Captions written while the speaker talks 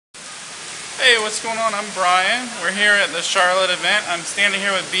Hey, what's going on? I'm Brian. We're here at the Charlotte event. I'm standing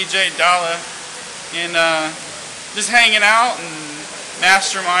here with BJ Dolla and just hanging out and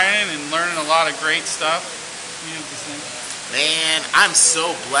masterminding and learning a lot of great stuff. You have to say. Man, I'm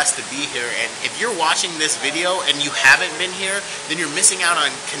so blessed to be here, and if you're watching this video and you haven't been here, then you're missing out on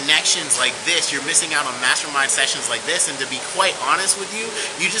connections like this. You're missing out on mastermind sessions like this, and to be quite honest with you,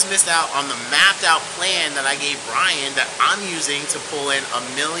 you just missed out on the mapped out plan that I gave Brian that I'm using to pull in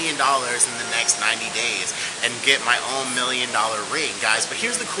 $1 million in the next 90 days and get my own $1 million ring, guys. But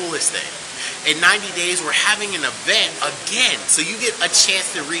here's the coolest thing. In 90 days, we're having an event again, so you get a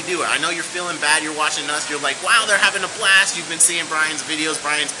chance to redo it. I know you're feeling bad, you're watching us, you're like, wow, they're having a blast. You've been seeing Brian's videos,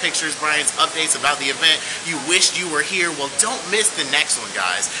 Brian's pictures, Brian's updates about the event. You wished you were here. Well, don't miss the next one,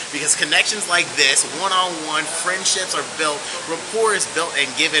 guys, because connections like this, one-on-one, friendships are built, rapport is built and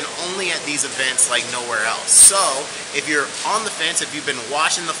given only at these events like nowhere else. So, if you're on the fence, if you've been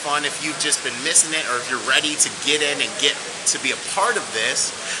watching the fun, if you've just been missing it, or if you're ready to get in and get to be a part of this,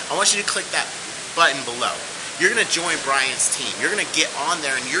 I want you to click that button below. You're going to join Brian's team. You're going to get on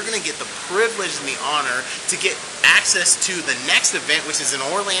there and you're going to get the privilege and the honor to get access to the next event, which is in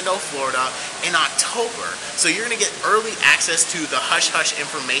Orlando, Florida in October. So you're going to get early access to the hush-hush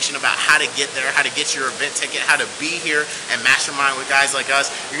information about how to get there, how to get your event ticket, how to be here and mastermind with guys like us.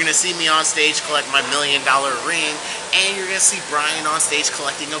 You're going to see me on stage collect my $1 million ring, and you're going to see Brian on stage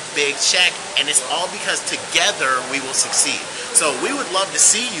collecting a big check, and it's all because together we will succeed. So we would love to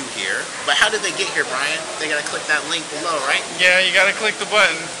see you here, but how did they get here, Brian? They got to click that link below, right? Yeah, you got to click the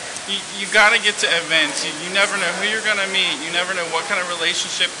button. You got to get to events. You never know who you're going to meet. You never know what kind of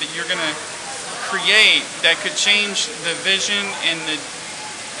relationship that you're going to create that could change the vision and the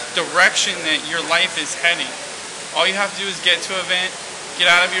direction that your life is heading. All you have to do is get to an event, get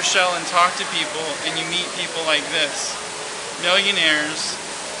out of your shell and talk to people, and you meet people like this. Millionaires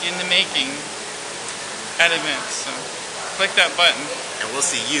in the making at events. So click that button. And we'll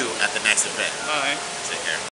see you at the next event. Bye. Take care.